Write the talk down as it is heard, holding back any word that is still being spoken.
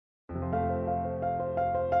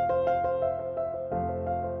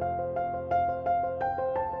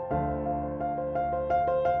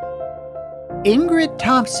Ingrid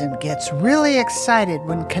Thompson gets really excited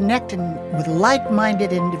when connecting with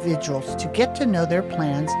like-minded individuals to get to know their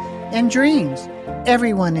plans and dreams.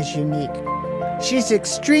 Everyone is unique. She's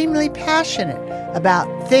extremely passionate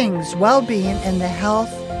about things well-being in the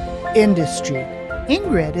health industry.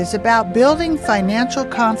 Ingrid is about building financial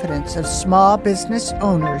confidence of small business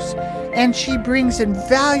owners, and she brings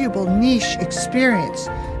invaluable niche experience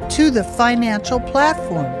to the financial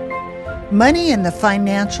platform. Money and the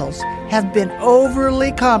financials have been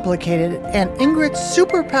overly complicated, and Ingrid's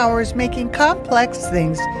superpower is making complex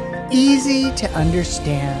things easy to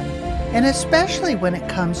understand, and especially when it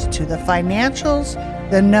comes to the financials,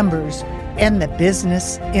 the numbers, and the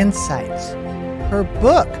business insights. Her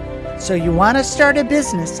book, So You Want to Start a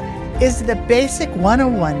Business, is the basic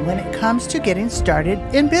 101 when it comes to getting started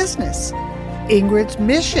in business. Ingrid's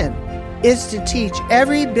mission is to teach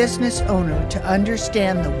every business owner to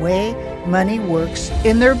understand the way money works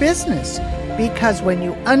in their business. Because when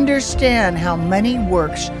you understand how money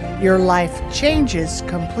works, your life changes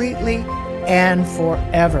completely and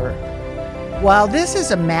forever. While this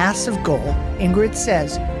is a massive goal, Ingrid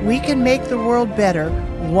says we can make the world better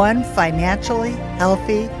one financially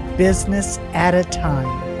healthy business at a time.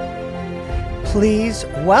 Please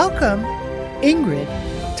welcome Ingrid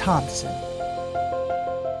Thompson.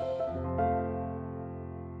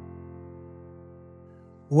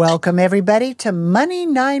 Welcome, everybody, to Money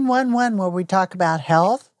 911, where we talk about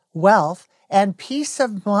health, wealth, and peace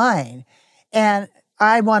of mind. And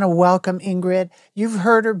I want to welcome Ingrid. You've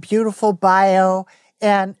heard her beautiful bio,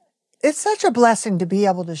 and it's such a blessing to be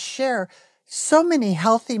able to share so many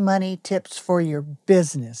healthy money tips for your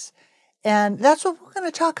business. And that's what we're going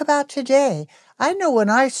to talk about today. I know when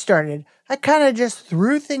I started, I kind of just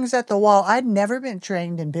threw things at the wall. I'd never been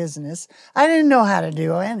trained in business. I didn't know how to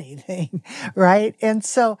do anything, right? And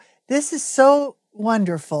so this is so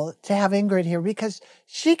wonderful to have Ingrid here because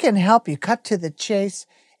she can help you cut to the chase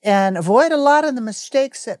and avoid a lot of the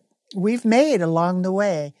mistakes that we've made along the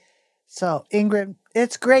way. So Ingrid,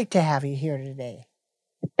 it's great to have you here today.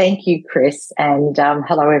 Thank you, Kris, and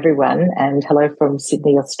hello, everyone, and hello from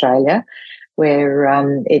Sydney, Australia, where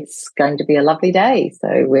it's going to be a lovely day.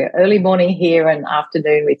 So we're early morning here and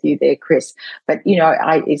afternoon with you there, Kris. But,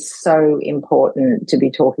 it's so important to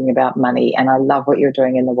be talking about money, and I love what you're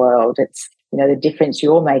doing in the world. It's, the difference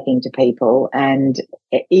you're making to people. And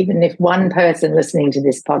even if one person listening to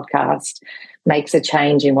this podcast makes a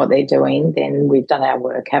change in what they're doing, then we've done our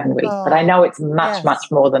work, haven't we? But I know it's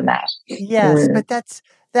much more than that. Yes, but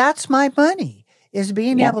that's my money, is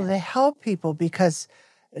being able to help people because,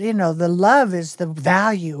 the love is the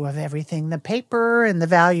value of everything. The paper and the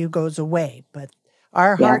value goes away, but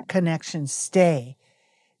our heart connections stay.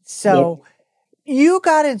 So you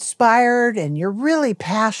got inspired and you're really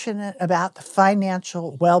passionate about the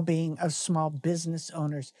financial well-being of small business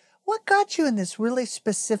owners. What got you in this really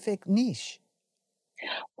specific niche?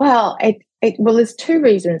 Well, there's two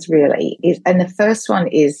reasons really. And the first one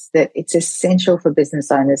is that it's essential for business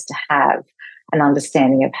owners to have an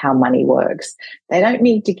understanding of how money works. They don't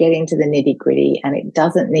need to get into the nitty-gritty, and it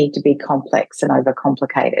doesn't need to be complex and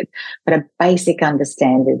overcomplicated. But a basic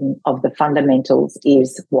understanding of the fundamentals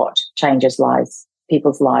is what changes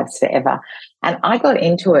people's lives forever. And I got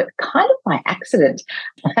into it kind of by accident.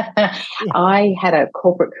 I had a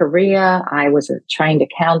corporate career. I was a trained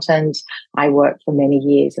accountant. I worked for many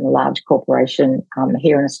years in a large corporation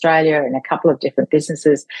here in Australia in a couple of different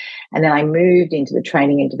businesses. And then I moved into the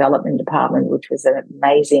training and development department, which was an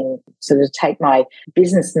amazing sort of take my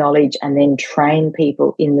business knowledge and then train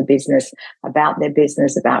people in the business about their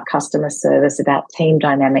business, about customer service, about team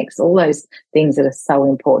dynamics, all those things that are so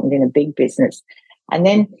important in a big business. And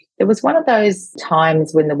then there was one of those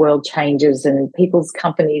times when the world changes and people's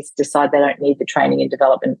companies decide they don't need the training and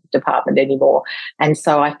development department anymore. And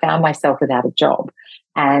so I found myself without a job.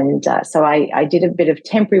 And so I did a bit of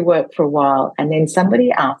temporary work for a while. And then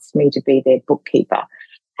somebody asked me to be their bookkeeper.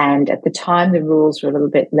 And at the time, the rules were a little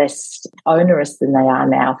bit less onerous than they are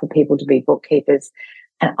now for people to be bookkeepers.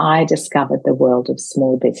 And I discovered the world of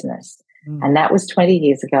small business. And that was 20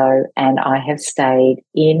 years ago. And I have stayed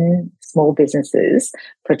in small businesses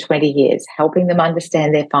for 20 years, helping them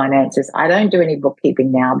understand their finances. I don't do any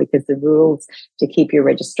bookkeeping now because the rules to keep your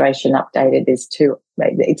registration updated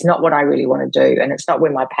it's not what I really want to do. And it's not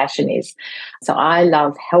where my passion is. So I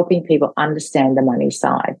love helping people understand the money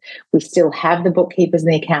side. We still have the bookkeepers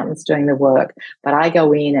and the accountants doing the work, but I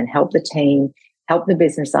go in and help the team, help the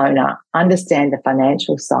business owner understand the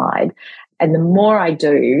financial side. And the more I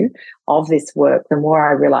do of this work, the more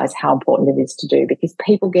I realize how important it is to do, because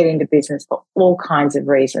people get into business for all kinds of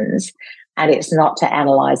reasons. and it's not to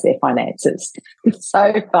analyze their finances. It's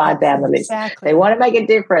so far down the list. Exactly. They want to make a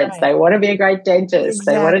difference. Right. They want to be a great dentist.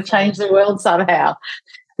 They want to change the world somehow.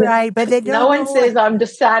 Right, but they don't No one says I'm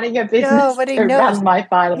just starting a business Nobody to knows. run my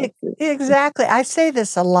finances. Exactly. I say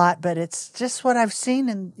this a lot, but it's just what I've seen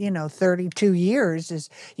in, 32 years is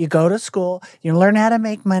you go to school, you learn how to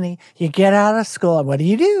make money, you get out of school, and what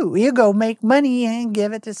do? You go make money and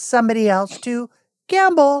give it to somebody else to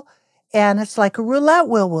gamble. And it's like a roulette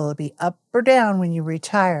wheel. Will it be up or down when you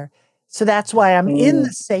retire? So that's why I'm in the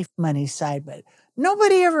safe money side. But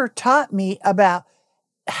nobody ever taught me about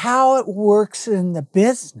how it works in the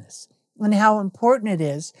business and how important it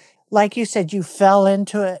is. Like you said, you fell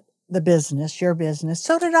into it, the business, your business.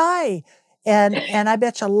 So did I. And I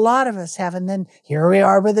bet you a lot of us have. And then here we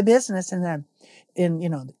are with the business. And then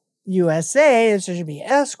in, USA, there should be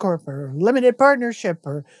S Corp or limited partnership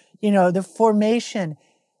or, the formation.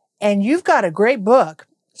 And you've got a great book.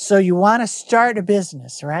 So you want to start a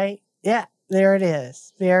business, right? Yeah, there it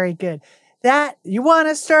is. Very good. That you want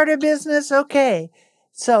to start a business? Okay.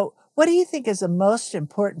 So what do you think is the most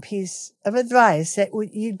important piece of advice that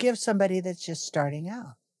you'd give somebody that's just starting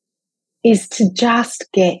out? Is to just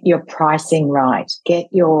get your pricing right, get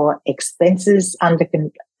your expenses under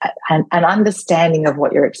an understanding of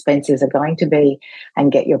what your expenses are going to be,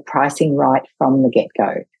 and get your pricing right from the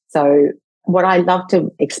get-go. So what I love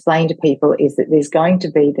to explain to people is that there's going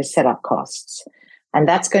to be the setup costs, and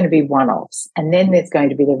that's going to be one-offs. And then there's going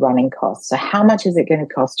to be the running costs. So how much is it going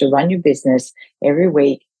to cost to run your business every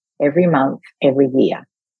week, every month, every year?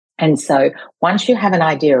 And so once you have an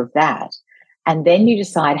idea of that, and then you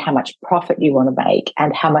decide how much profit you want to make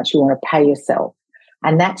and how much you want to pay yourself,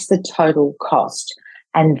 and that's the total cost.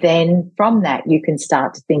 And then from that, you can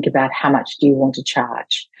start to think about how much do you want to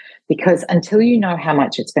charge. Because until you know how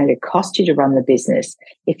much it's going to cost you to run the business,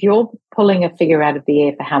 if you're pulling a figure out of the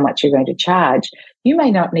air for how much you're going to charge, you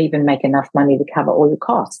may not even make enough money to cover all your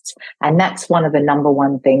costs. And that's one of the number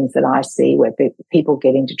one things that I see where people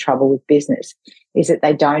get into trouble with business, is that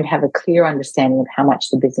they don't have a clear understanding of how much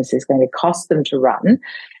the business is going to cost them to run,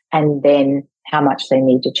 and then how much they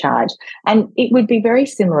need to charge. And it would be very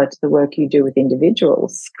similar to the work you do with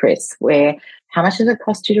individuals, Kris, where how much does it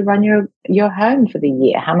cost you to run your home for the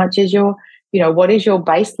year? How much is what is your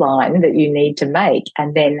baseline that you need to make?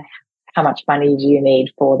 And then how much money do you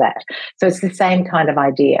need for that? So it's the same kind of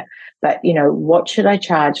idea. But, what should I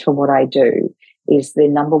charge for what I do is the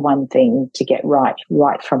number one thing to get right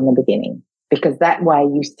from the beginning. Because that way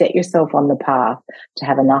you set yourself on the path to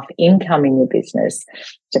have enough income in your business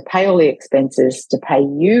to pay all the expenses, to pay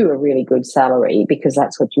you a really good salary, because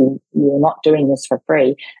that's what you're not doing this for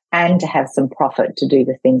free, and to have some profit to do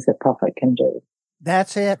the things that profit can do.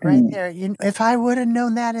 That's it right there. If I would have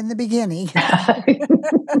known that in the beginning,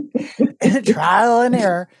 trial and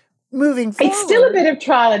error. Moving forward. It's still a bit of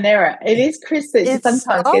trial and error. It is, Kris, that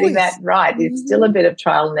sometimes getting that right. It's still a bit of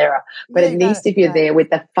trial and error. But at least if you're there with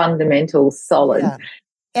the fundamentals solid. Yeah.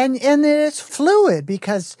 And it's fluid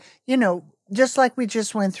because, just like we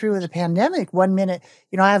just went through with the pandemic, 1 minute,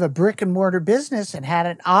 I have a brick and mortar business and had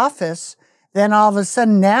an office. Then all of a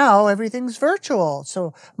sudden now everything's virtual.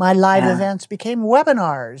 So my live events became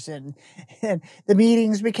webinars and the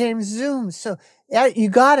meetings became Zoom. So you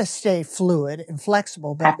got to stay fluid and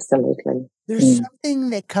flexible. But absolutely. There's something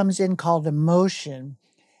that comes in called emotion,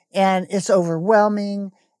 and it's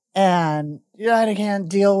overwhelming and I can't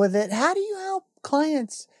deal with it. How do you help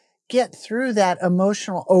clients get through that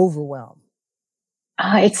emotional overwhelm?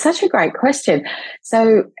 It's such a great question.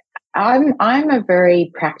 So I'm a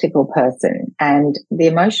very practical person, and the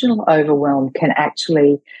emotional overwhelm can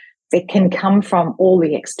come from all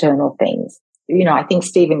the external things. I think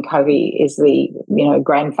Stephen Covey is the,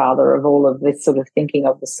 grandfather of all of this sort of thinking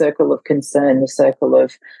of the circle of concern, the circle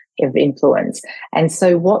of influence. And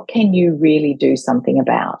so what can you really do something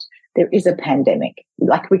about? There is a pandemic.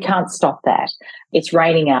 We can't stop that. It's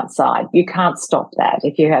raining outside. You can't stop that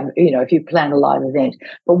if you plan a live event.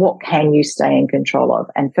 But what can you stay in control of?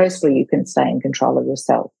 And firstly, you can stay in control of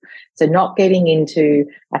yourself. So not getting into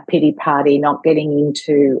a pity party, not getting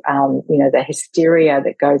into, the hysteria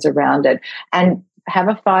that goes around it. And have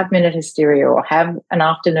a 5-minute hysteria, or have an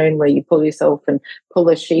afternoon where you pull yourself and pull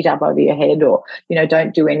a sheet up over your head, or,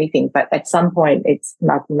 don't do anything. But at some point, it's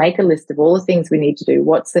like, make a list of all the things we need to do.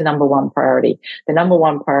 What's the number one priority? The number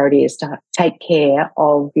one priority is to take care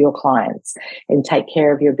of your clients and take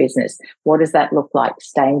care of your business. What does that look like?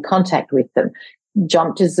 Stay in contact with them.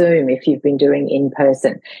 Jump to Zoom if you've been doing in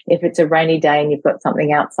person. If it's a rainy day and you've got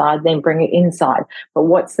something outside, then bring it inside. But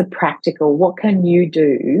what's the practical? What can you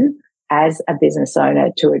do as a business owner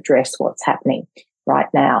to address what's happening right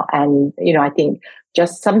now? And, I think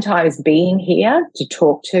just sometimes being here to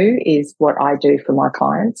talk to is what I do for my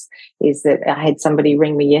clients. Is that I had somebody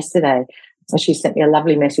ring me yesterday. She sent me a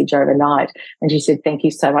lovely message overnight and she said, thank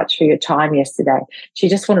you so much for your time yesterday. She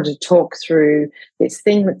just wanted to talk through this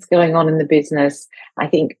thing that's going on in the business. I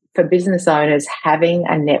think for business owners, having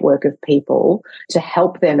a network of people to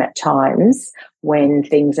help them at times when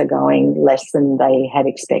things are going less than they had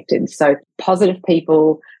expected. So positive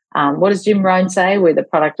people. What does Jim Rohn say? We're the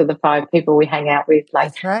product of the 5 people we hang out with.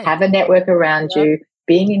 Like, That's right. Have a network around you.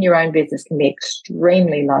 Being in your own business can be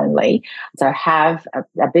extremely lonely. So have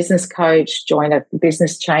a business coach, join a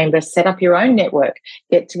business chamber, set up your own network,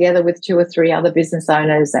 get together with 2 or 3 other business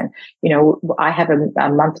owners. And, I have a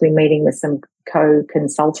monthly meeting with some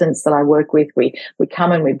co-consultants that I work with. We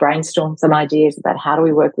come and we brainstorm some ideas about how do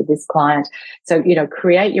we work with this client. So,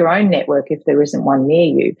 create your own network if there isn't one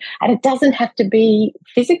near you. And it doesn't have to be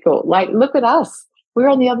physical. Like, look at us. We're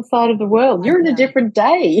on the other side of the world. You're in a different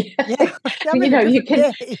day. Yeah, you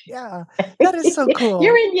can. day. Yeah, that is so cool.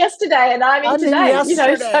 You're in yesterday, and I'm in today.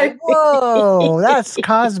 Yesterday. Whoa, that's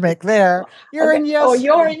cosmic. There, you're in yesterday, or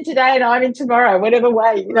you're in today, and I'm in tomorrow. Whatever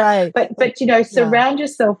way, right? But surround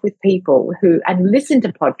yourself with people and listen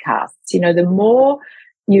to podcasts. The more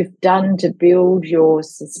you've done to build your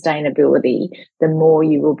sustainability, the more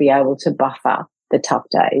you will be able to buffer the tough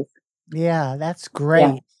days. Yeah, that's great.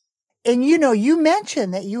 Yeah. And, you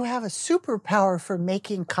mentioned that you have a superpower for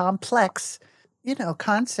making complex,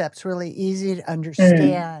 concepts really easy to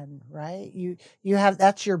understand, right? You have,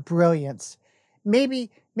 that's your brilliance. Maybe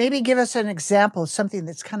give us an example of something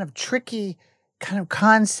that's kind of tricky, kind of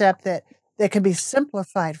concept that can be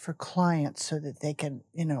simplified for clients so that they can,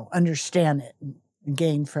 understand it and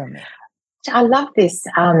gain from it. I love this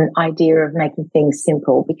idea of making things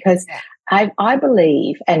simple because I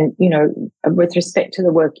believe, and, with respect to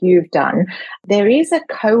the work you've done, there is a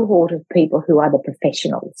cohort of people who are the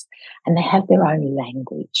professionals and they have their own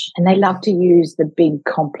language and they love to use the big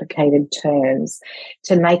complicated terms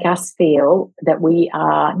to make us feel that we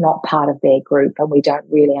are not part of their group and we don't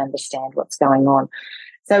really understand what's going on.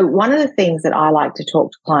 So one of the things that I like to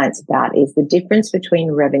talk to clients about is the difference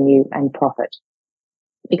between revenue and profit.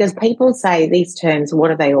 Because people say these terms, what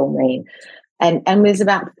do they all mean? And there's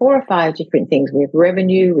about 4 or 5 different things. We have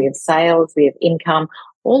revenue, we have sales, we have income,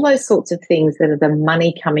 all those sorts of things that are the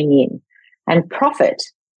money coming in. And profit,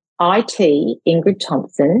 IT, Ingrid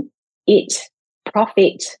Thompson,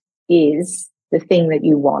 profit is the thing that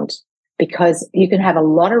you want because you can have a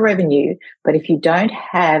lot of revenue, but if you don't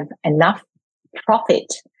have enough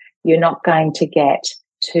profit, you're not going to get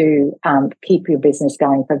to keep your business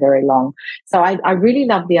going for very long. So I really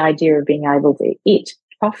love the idea of being able to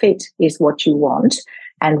profit is what you want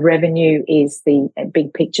and revenue is the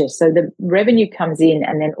big picture. So the revenue comes in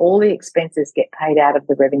and then all the expenses get paid out of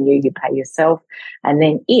the revenue. You pay yourself and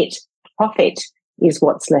then profit is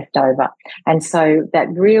what's left over. And so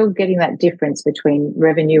that getting that difference between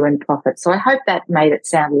revenue and profit. So I hope that made it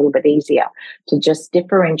sound a little bit easier to just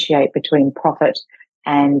differentiate between profit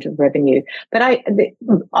and revenue. But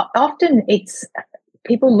often it's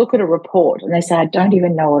people look at a report and they say, I don't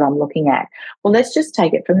even know what I'm looking at. Well, let's just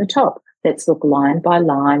take it from the top. Let's look line by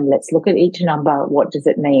line. Let's look at each number. What does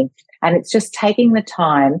it mean? And it's just taking the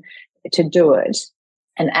time to do it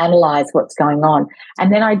and analyze what's going on.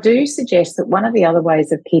 And then I do suggest that one of the other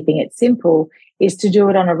ways of keeping it simple is to do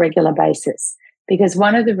it on a regular basis, because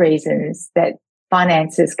one of the reasons that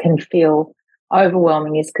finances can feel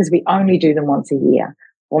overwhelming is because we only do them once a year,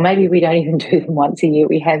 or maybe we don't even do them once a year.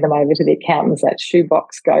 We hand them over to the accountants. That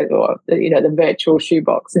shoebox goes, or the virtual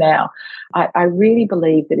shoebox now. I really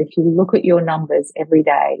believe that if you look at your numbers every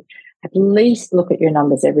day, at least look at your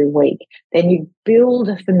numbers every week, then you build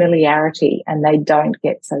a familiarity and they don't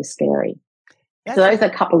get so scary. So those are a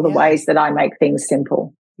couple of the ways that I make things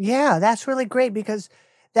simple. Yeah, that's really great because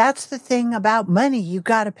that's the thing about money. You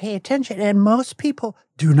got to pay attention, and most people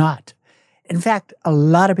do not. In fact, a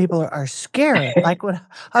lot of people are scared. Like when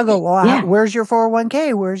I go, well, where's your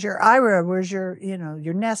 401k? Where's your IRA? Where's your,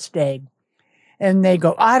 your nest egg? And they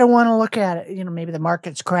go, I don't want to look at it. Maybe the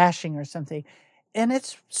market's crashing or something. And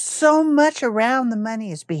it's so much around the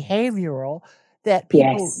money is behavioral that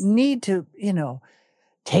people need to,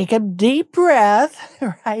 take a deep breath,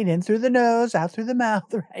 right? In through the nose, out through the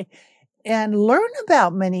mouth, right? And learn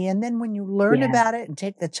about money. And then when you learn about it and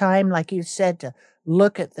take the time, like you said, to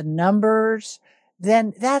look at the numbers,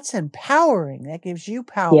 then that's empowering. That gives you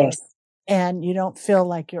power. Yes. And you don't feel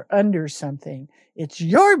like you're under something. It's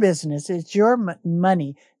your business. It's your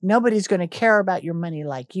money. Nobody's going to care about your money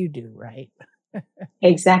like you do, right?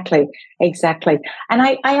 Exactly. And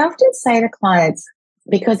I often say to clients,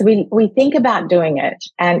 because we think about doing it,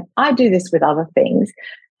 and I do this with other things,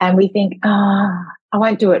 and we think, I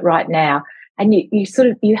won't do it right now. And you sort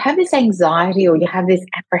of, you have this anxiety, or you have this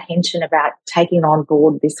apprehension about taking on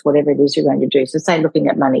board this, whatever it is you're going to do. So say looking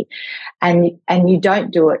at money, and you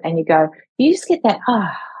don't do it, and you go, you just get that,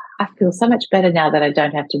 I feel so much better now that I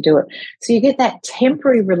don't have to do it. So you get that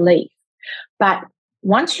temporary relief. But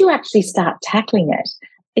once you actually start tackling it,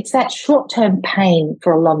 it's that short-term pain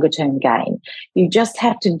for a longer-term gain. You just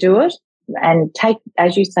have to do it and take,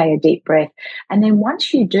 as you say, a deep breath. And then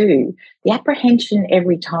once you do, the apprehension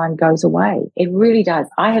every time goes away. It really does.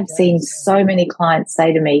 I have seen so many clients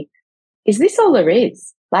say to me, is this all there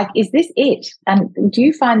is? Like, is this it? And do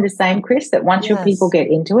you find the same, Kris, that once your people get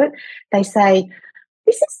into it, they say,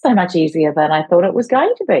 this is so much easier than I thought it was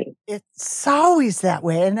going to be. It's always that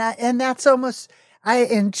way. And that's almost, I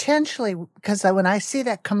intentionally, because when I see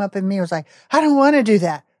that come up in me, I was like, I don't want to do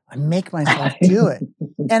that. I make myself do it.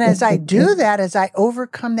 And as I do that, as I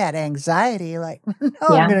overcome that anxiety, like, no,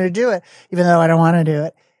 I'm going to do it, even though I don't want to do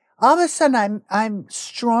it. All of a sudden I'm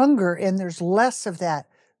stronger, and there's less of that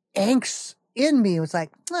angst in me. It was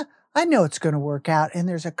like, I know it's going to work out. And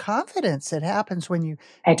there's a confidence that happens when you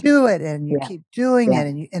do it, and you keep doing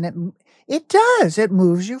it, and it does. It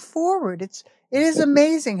moves you forward. It is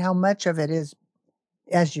amazing how much of it is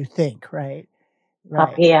as you think, right?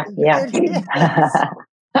 Up here,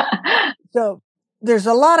 So there's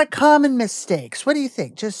a lot of common mistakes. What do you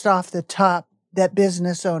think, just off the top, that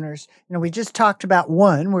business owners, we just talked about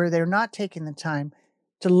one where they're not taking the time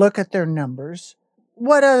to look at their numbers.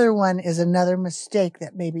 What other one is another mistake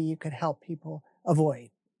that maybe you could help people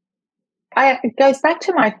avoid? It goes back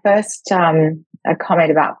to my first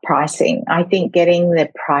comment about pricing. I think getting the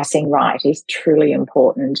pricing right is truly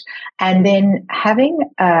important. And then having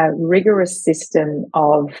a rigorous system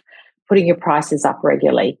of putting your prices up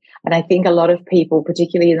regularly. And I think a lot of people,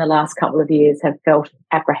 particularly in the last couple of years, have felt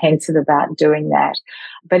apprehensive about doing that.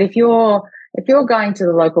 But if you're going to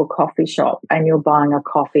the local coffee shop and you're buying a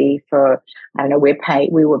coffee for, I don't know, we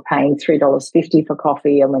were paying $3.50 for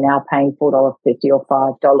coffee, and we're now paying $4.50 or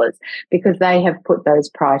 $5 because they have put those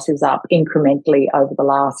prices up incrementally over the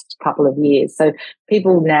last couple of years. So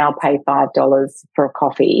people now pay $5 for a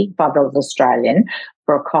coffee, $5 Australian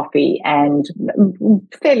for a coffee, and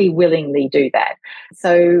fairly willingly do that.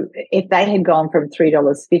 So if they had gone from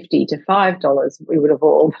 $3.50 to $5, we would have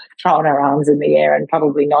all thrown our arms in the air and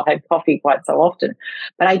probably not had coffee quite so often.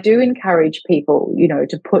 But I do encourage people,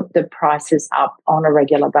 to put the prices up on a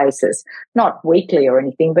regular basis, not weekly or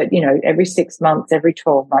anything, but, every 6 months, every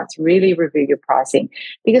 12 months, really review your pricing,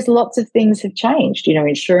 because lots of things have changed.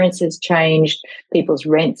 Insurance has changed, people's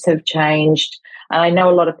rents have changed. And I know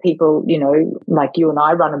a lot of people, like you and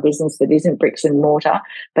I run a business that isn't bricks and mortar,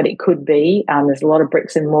 but it could be. There's a lot of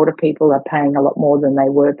bricks and mortar people are paying a lot more than they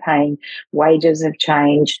were paying. Wages have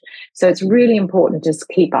changed. So it's really important to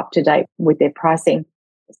keep up to date with their pricing.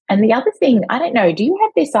 And the other thing, I don't know, do you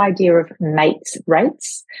have this idea of mates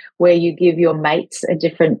rates, where you give your mates a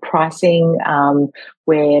different pricing,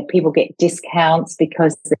 where people get discounts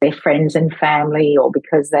because they're friends and family, or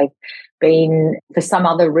because they've been, for some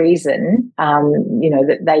other reason,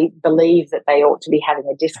 that they believe that they ought to be having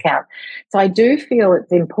a discount. So I do feel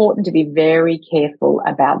it's important to be very careful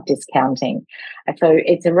about discounting. So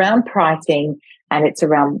it's around pricing, and it's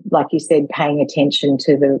around, like you said, paying attention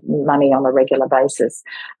to the money on a regular basis.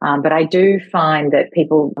 But I do find that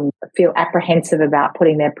people feel apprehensive about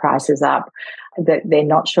putting their prices up, that they're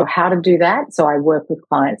not sure how to do that. So I work with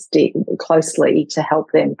clients closely to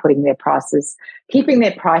help them keeping their prices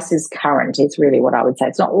current is really what I would say.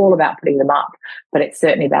 It's not all about putting them up, but it's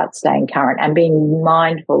certainly about staying current and being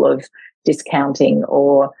mindful of discounting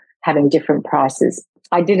or having different prices.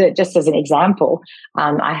 I did it just as an example.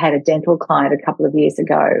 I had a dental client a couple of years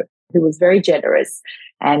ago who was very generous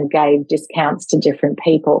and gave discounts to different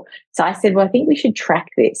people. So I said, well, I think we should track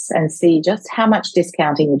this and see just how much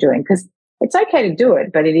discounting you're doing, because it's okay to do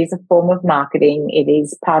it, but it is a form of marketing. It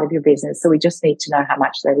is part of your business. So we just need to know how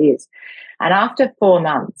much that is. And after 4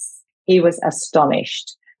 months, he was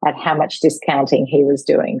astonished at how much discounting he was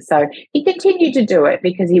doing. So he continued to do it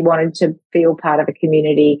because he wanted to feel part of a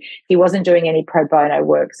community. He wasn't doing any pro bono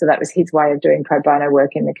work, so that was his way of doing pro bono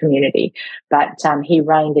work in the community. But he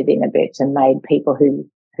reined it in a bit and made people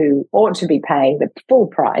who ought to be paying the full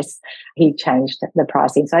price, he changed the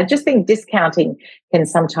pricing. So I just think discounting can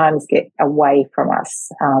sometimes get away from us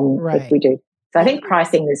if we do. So I think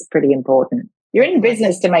pricing is pretty important. You're in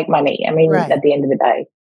business to make money. I mean, at the end of the day.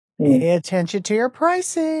 Pay attention to your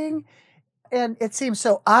pricing. And it seems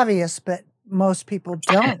so obvious, but most people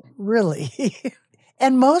don't really.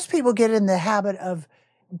 And most people get in the habit of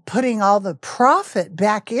putting all the profit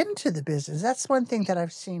back into the business. That's one thing that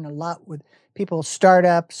I've seen a lot with people,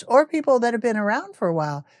 startups or people that have been around for a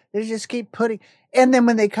while. They just keep putting, and then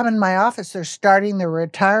when they come in my office, they're starting their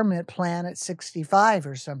retirement plan at 65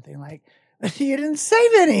 or something like, you didn't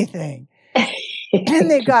save anything.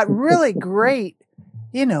 And they got really great,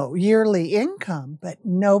 yearly income, but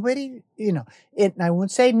nobody, I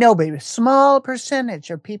won't say nobody, a small percentage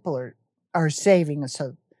of people are saving.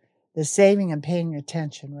 So the saving and paying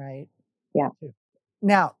attention, right? Yeah.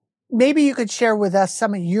 Now, maybe you could share with us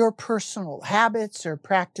some of your personal habits or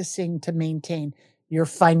practicing to maintain your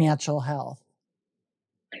financial health.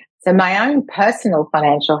 So my own personal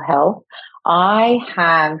financial health, I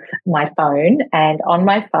have my phone, and on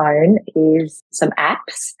my phone is some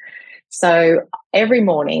apps. So every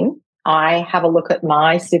morning I have a look at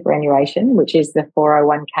my superannuation, which is the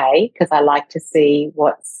 401k, because I like to see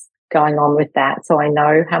what's going on with that. So I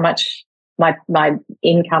know how much my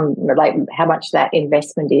income, like how much that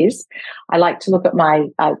investment is. I like to look at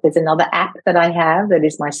there's another app that I have that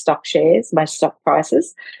is my stock shares, my stock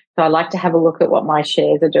prices. So I like to have a look at what my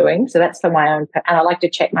shares are doing. So that's for my own, and I like to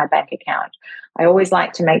check my bank account. I always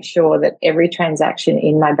like to make sure that every transaction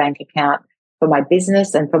in my bank account for my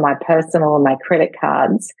business and for my personal and my credit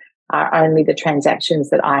cards are only the transactions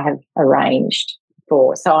that I have arranged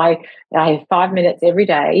for. So I have 5 minutes every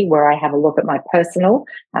day where I have a look at my personal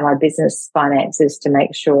and my business finances to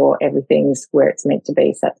make sure everything's where it's meant to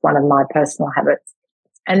be. So that's one of my personal habits.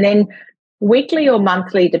 And then weekly or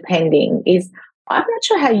monthly, depending, I'm not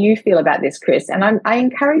sure how you feel about this, Kris, and I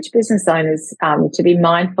encourage business owners to be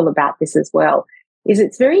mindful about this as well,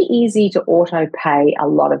 it's very easy to auto pay a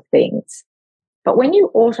lot of things. But when you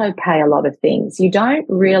auto pay a lot of things, you don't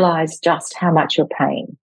realize just how much you're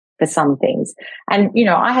paying for some things. And,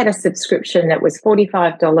 I had a subscription that was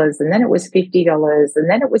 $45, and then it was $50, and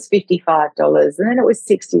then it was $55, and then it was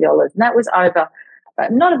 $60. And that was over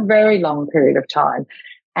not a very long period of time.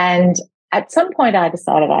 And at some point, I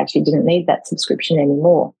decided I actually didn't need that subscription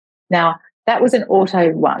anymore. Now, that was an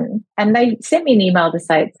auto one, and they sent me an email to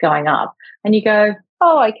say it's going up. And you go,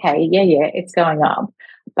 oh, okay, yeah, it's going up.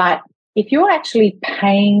 But if you're actually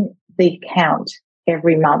paying the account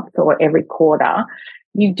every month or every quarter,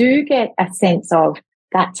 you do get a sense of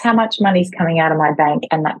that's how much money's coming out of my bank,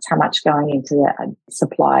 and that's how much going into the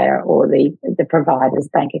supplier or the provider's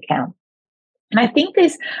bank account. And I think I'm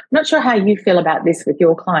not sure how you feel about this with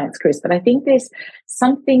your clients, Kris, but I think there's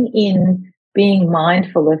something in being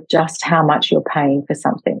mindful of just how much you're paying for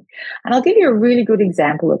something. And I'll give you a really good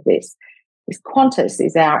example of this. Qantas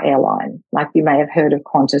is our airline. Like, you may have heard of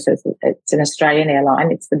Qantas. It's an Australian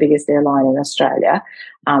airline. It's the biggest airline in Australia.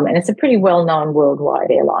 And it's a pretty well-known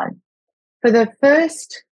worldwide airline. For the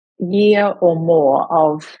first year or more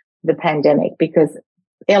of the pandemic, because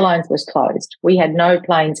airlines was closed, we had no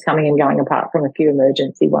planes coming and going apart from a few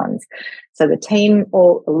emergency ones. So the team,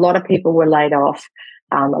 a lot of people were laid off.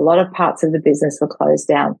 A lot of parts of the business were closed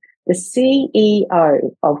down. The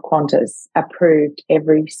CEO of Qantas approved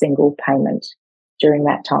every single payment during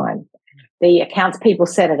that time. The accounts people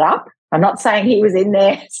set it up. I'm not saying he was in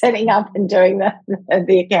there setting up and doing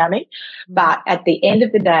the accounting, but at the end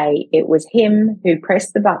of the day, it was him who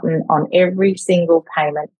pressed the button on every single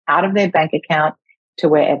payment out of their bank account to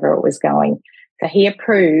wherever it was going. So he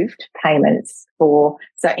approved payments so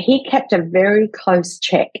he kept a very close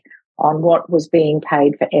check on what was being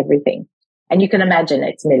paid for everything. And you can imagine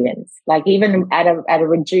it's millions, like even at a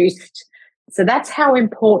reduced. So that's how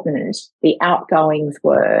important the outgoings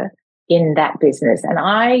were in that business. And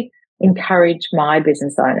I encourage my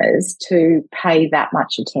business owners to pay that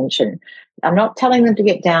much attention. I'm not telling them to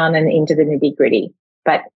get down and into the nitty gritty,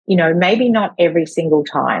 but, maybe not every single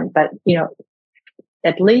time, but,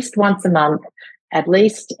 at least once a month, at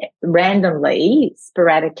least randomly,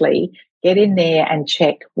 sporadically, get in there and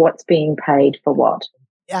check what's being paid for what.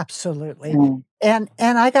 Absolutely. And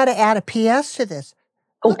I got to add a PS to this.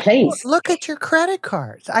 Oh, please. Look at your credit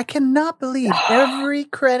cards. I cannot believe every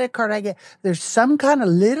credit card I get, there's some kind of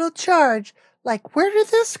little charge. Like, where did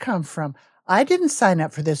this come from? I didn't sign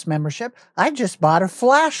up for this membership. I just bought a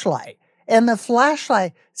flashlight. And the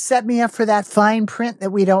flashlight set me up for that fine print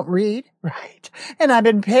that we don't read, right? And I've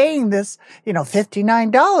been paying this,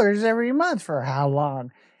 $59 every month for how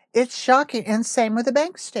long? It's shocking. And same with the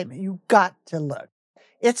bank statement. You got to look.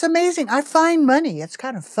 It's amazing. I find money. It's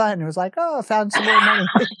kind of fun. It was like, I found some more money.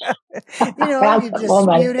 You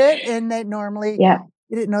dispute it, and they normally, you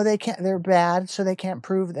didn't know they're bad, so they can't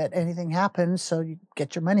prove that anything happened, so you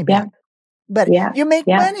get your money back. But you make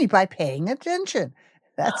money by paying attention.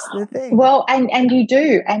 That's the thing. Well, and you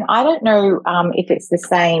do, and I don't know if it's the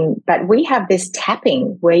same, but we have this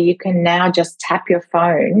tapping where you can now just tap your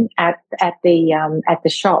phone at the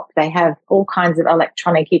shop. They have all kinds of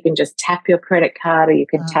electronic. You can just tap your credit card, or you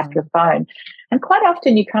can tap your phone, and quite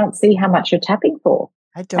often you can't see how much you're tapping for.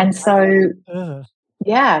 I don't. And so,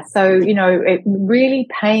 yeah, so really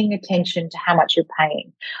paying attention to how much you're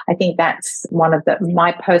paying. I think that's one of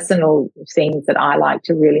my personal things that I like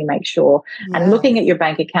to really make sure. Yeah. And looking at your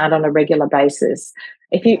bank account on a regular basis.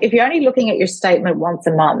 If you're only looking at your statement once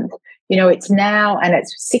a month, it's now, and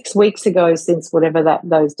it's 6 weeks ago since whatever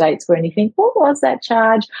those dates were, and you think, what was that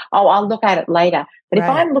charge? Oh, I'll look at it later. But if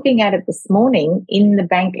I'm looking at it this morning in the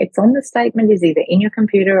bank, it's on the statement, is either in your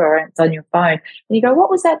computer or it's on your phone, and you go, what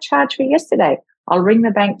was that charge for yesterday? I'll ring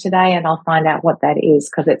the bank today and I'll find out what that is,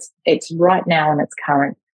 because it's right now and it's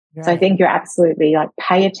current. Right. So I think you're absolutely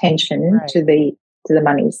pay attention to the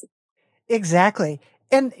monies. Exactly.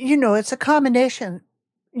 And it's a combination.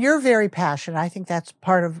 You're very passionate. I think that's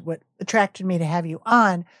part of what attracted me to have you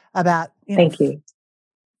on about Thank you.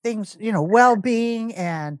 Things, well-being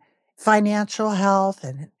and financial health,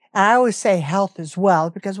 and I always say health as well,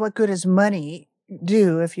 because what good does money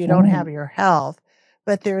do if you don't have your health?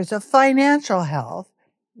 But there's a financial health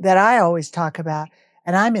that I always talk about,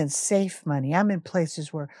 and I'm in safe money. I'm in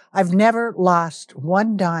places where I've never lost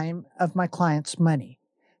one dime of my clients' money.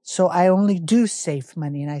 So I only do safe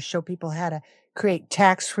money, and I show people how to create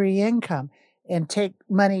tax-free income and take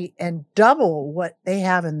money and double what they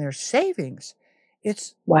have in their savings.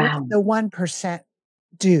 It's what the 1%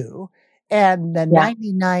 do, and the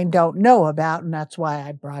 99 don't know about, and that's why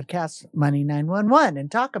I broadcast Money 911 and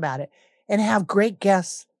talk about it, and have great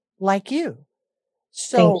guests like you.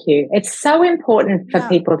 So, thank you. It's so important for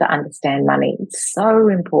people to understand money. It's so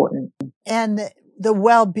important. And the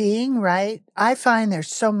well-being, right? I find there's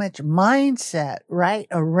so much mindset, right,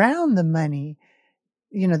 around the money,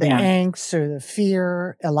 the angst or the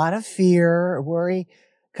fear, a lot of fear or worry,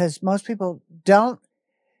 because most people don't.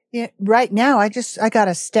 Right now, I got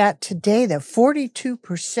a stat today that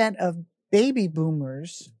 42% of baby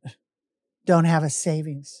boomers don't have a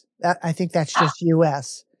savings. I think that's just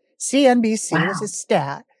U.S. CNBC was a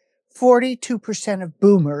stat. 42% of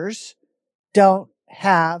boomers don't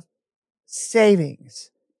have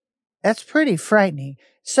savings. That's pretty frightening.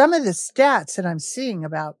 Some of the stats that I'm seeing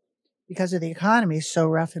about, because of the economy is so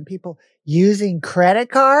rough and people using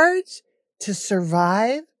credit cards to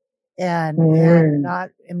survive and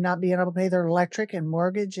not being able to pay their electric and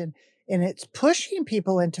mortgage, and it's pushing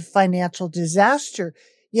people into financial disaster.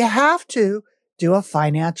 You have to do a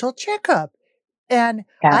financial checkup. And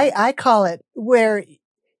I call it, where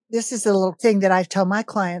this is a little thing that I tell my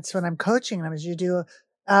clients when I'm coaching them, is you do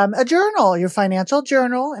a journal, your financial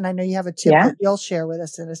journal. And I know you have a tip that you'll share with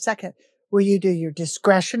us in a second, where you do your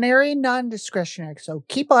discretionary and non-discretionary. So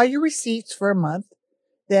keep all your receipts for a month,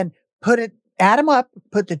 then add them up,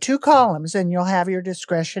 put the two columns, and you'll have your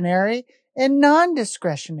discretionary and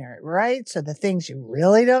non-discretionary, right? So the things you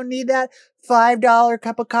really don't need, that $5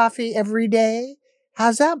 cup of coffee every day,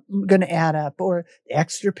 how's that going to add up? Or the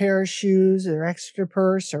extra pair of shoes or extra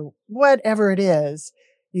purse or whatever it is.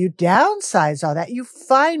 You downsize all that. You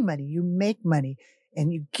find money, you make money,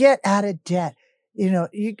 and you get out of debt.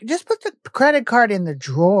 You just put the credit card in the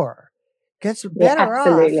drawer. Gets better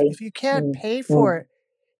off if you can't pay for it.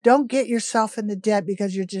 Don't get yourself into debt,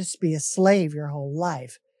 because you'll just be a slave your whole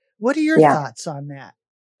life. What are your thoughts on that?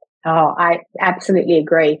 Oh, I absolutely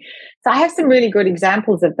agree. So I have some really good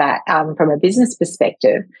examples of that from a business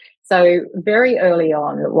perspective. So very early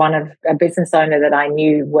on, a business owner that I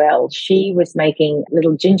knew well, she was making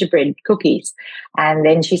little gingerbread cookies, and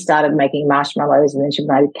then she started making marshmallows, and then she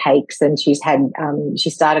made cakes, and she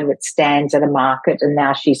started with stands at a market, and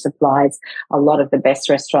now she supplies a lot of the best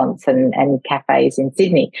restaurants and cafes in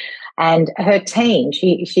Sydney. And her team,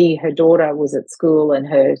 her daughter was at school, and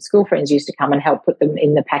her school friends used to come and help put them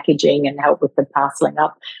in the packaging and help with the parceling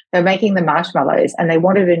up. They're making the marshmallows, and they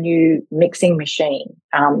wanted a new mixing machine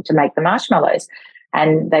to make the marshmallows.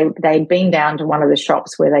 And they'd been down to one of the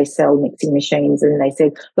shops where they sell mixing machines, and they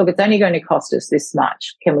said, look, it's only going to cost us this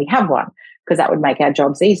much. Can we have one? Because that would make our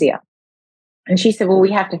jobs easier. And she said, well,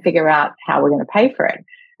 we have to figure out how we're going to pay for it.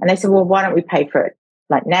 And they said, well, why don't we pay for it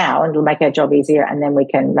now, and it'll make our job easier, and then we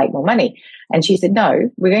can make more money. And she said,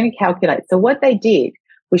 no, we're going to calculate. So what they did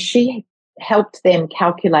was she helped them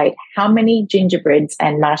calculate how many gingerbreads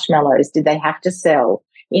and marshmallows did they have to sell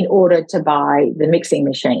in order to buy the mixing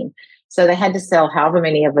machine. So they had to sell however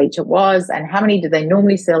many of each it was, and how many did they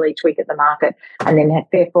normally sell each week at the market, and then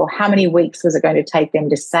therefore how many weeks was it going to take them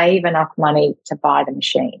to save enough money to buy the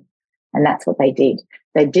machine. And that's what they did.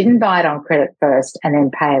 They didn't buy it on credit first and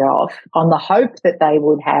then pay it off on the hope that they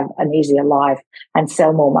would have an easier life and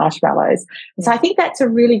sell more marshmallows. Yeah. So I think that's a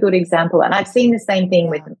really good example. And I've seen the same thing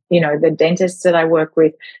with, the dentists that I work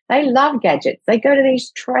with. They love gadgets. They go to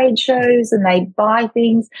these trade shows and they buy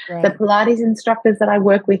things. Right. The Pilates instructors that I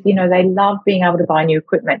work with, they love being able to buy new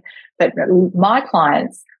equipment. But my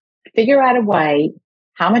clients figure out a way.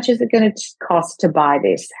 How much is it going to cost to buy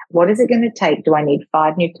this? What is it going to take? Do I need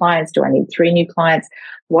 5 new clients? Do I need 3 new clients?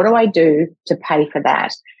 What do I do to pay for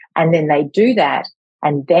that? And then they do that,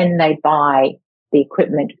 and then they buy the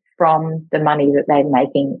equipment from the money that they're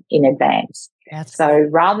making in advance.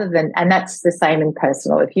 Rather than, and that's the same in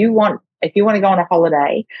personal. If you want to go on a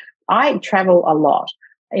holiday, I travel a lot.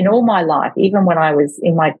 In all my life, even when I was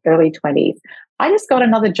in my early 20s, I just got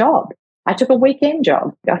another job. I took a weekend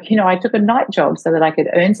job. I took a night job so that I could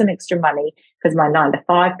earn some extra money because my 9 to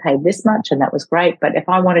 5 paid this much and that was great. But if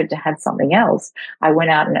I wanted to have something else, I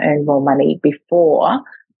went out and earned more money before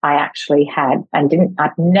I actually had I'd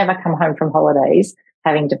never come home from holidays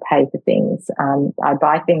having to pay for things. I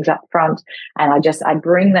buy things up front and I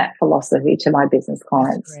bring that philosophy to my business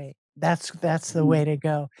clients. That's great. That's the way to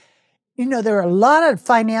go. There are a lot of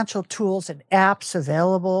financial tools and apps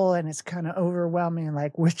available, and it's kind of overwhelming.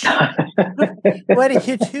 Like, what do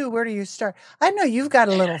you do? Where do you start? I know you've got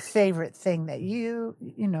a little favorite thing that you're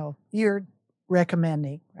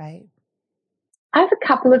recommending, right? I have a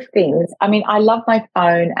couple of things. I mean, I love my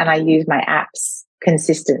phone and I use my apps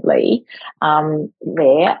consistently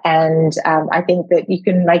there. And I think that you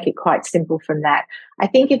can make it quite simple from that. I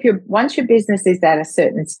think once your business is at a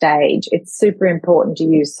certain stage, it's super important to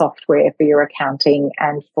use software for your accounting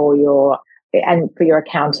and for your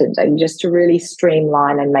accountant, and just to really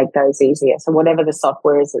streamline and make those easier. So whatever the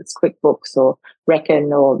software is, it's QuickBooks or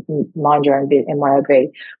Reckon or Mind Your Own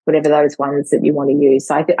MYOB, whatever those ones that you want to use.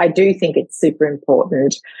 So I do think it's super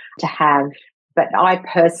important to have, but I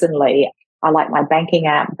personally, I like my banking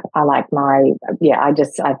app. I like I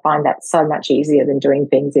find that so much easier than doing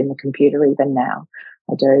things in the computer even now.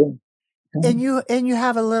 I do. And you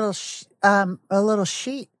have a little sheet.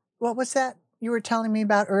 What was that you were telling me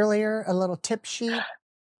about earlier? A little tip sheet?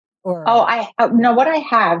 Or what I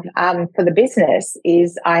have for the business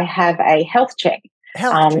is I have a health check.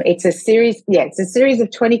 It's a series. Yeah, it's a series of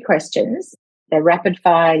 20 questions. They're rapid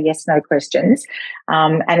fire yes/no questions,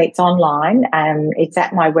 and it's online. It's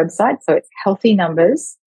at my website, so it's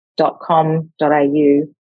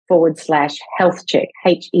healthynumbers.com.au/health check.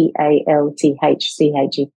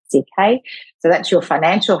 HEALTHCHECK. So that's your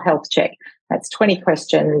financial health check. That's 20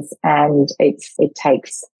 questions, and it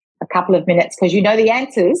takes a couple of minutes because you know the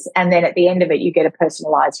answers, and then at the end of it, you get a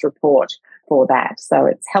personalised report for that. So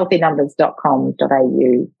it's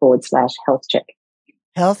healthynumbers.com.au/health check.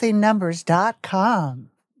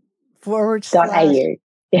 healthynumbers.com/AU.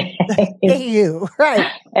 AU, right.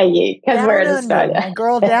 AU, because we're in Australia. My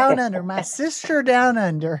girl down under, my sister down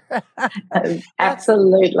under.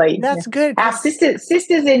 Absolutely. That's good. Our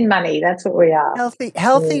sisters in money. That's what we are.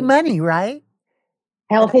 Healthy money, right?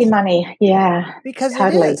 Healthy money, yeah. Because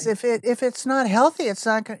totally. It is. If it's not healthy, it's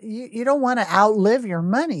not. You don't want to outlive your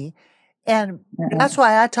money. And that's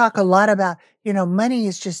why I talk a lot about, money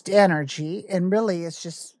is just energy, and really it's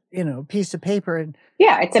just, a piece of paper. And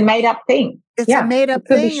yeah, it's a made up thing. It's a made up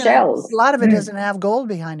thing. Shells. A lot of it doesn't have gold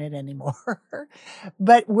behind it anymore.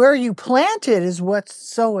 But where you plant it is what's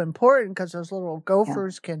so important, because those little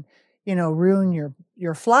gophers can, ruin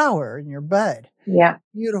your flower and your bud. Yeah.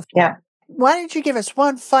 Beautiful. Yeah. Why don't you give us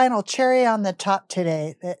one final cherry on the top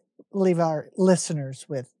today that we'll leave our listeners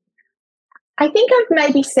with? I think I've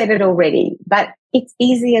maybe said it already, but it's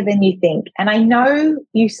easier than you think. And I know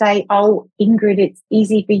you say, oh, Ingrid, it's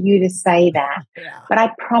easy for you to say that. Yeah. But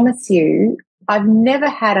I promise you, I've never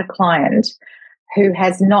had a client who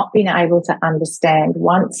has not been able to understand.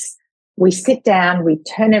 Once we sit down, we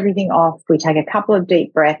turn everything off, we take a couple of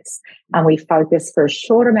deep breaths, and we focus for a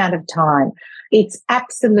short amount of time. It's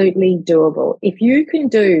absolutely doable. If you can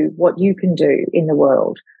do what you can do in the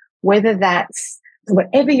world, whether that's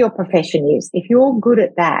whatever your profession is, if you're good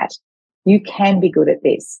at that, you can be good at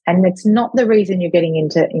this. And it's not the reason you're getting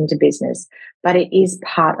into business, but it is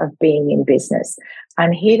part of being in business.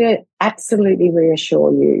 I'm here to absolutely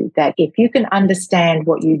reassure you that if you can understand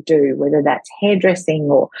what you do, whether that's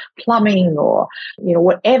hairdressing or plumbing or,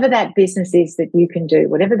 whatever that business is that you can do,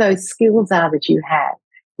 whatever those skills are that you have,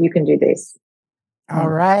 you can do this. All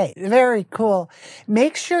right. Very cool.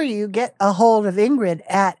 Make sure you get a hold of Ingrid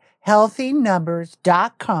at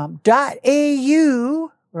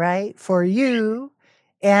healthynumbers.com.au, right, for you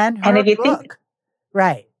and her book.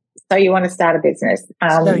 Right. So you want to start a business,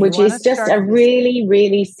 So you which wanna is just start a a business. really,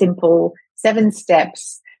 really simple 7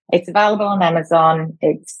 steps. It's available on Amazon.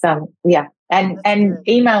 It's yeah. And That's good.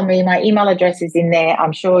 email me. My email address is in there.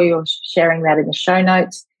 I'm sure you're sharing that in the show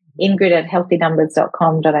notes.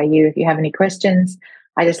 Ingrid@healthynumbers.com.au if you have any questions.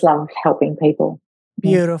 I just love helping people.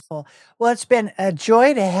 Beautiful. Well, it's been a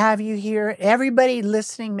joy to have you here. Everybody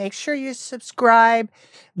listening, make sure you subscribe,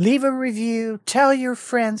 leave a review, tell your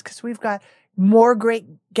friends, because we've got more great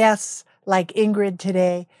guests like Ingrid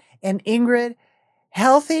today. And Ingrid,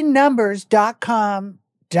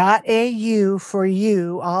 healthynumbers.com.au for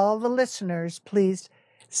you, all the listeners. Please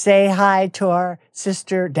say hi to our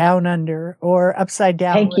sister down under or upside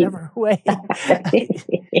down, Thank you. whatever way.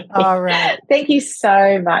 All right. Thank you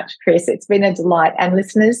so much, Kris. It's been a delight. And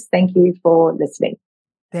listeners, thank you for listening.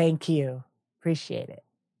 Thank you. Appreciate it.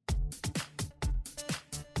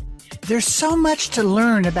 There's so much to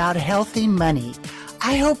learn about healthy money.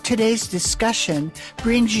 I hope today's discussion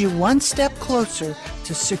brings you one step closer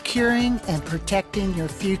to securing and protecting your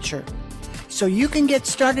future. So you can get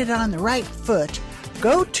started on the right foot,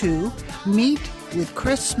 go to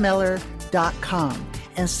meetwithkrismiller.com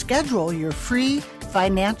and schedule your free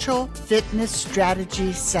financial fitness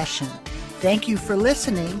strategy session. Thank you for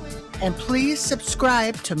listening, and please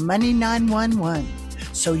subscribe to Money 911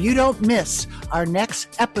 so you don't miss our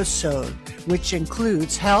next episode, which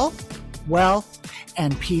includes health, wealth,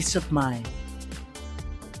 and peace of mind.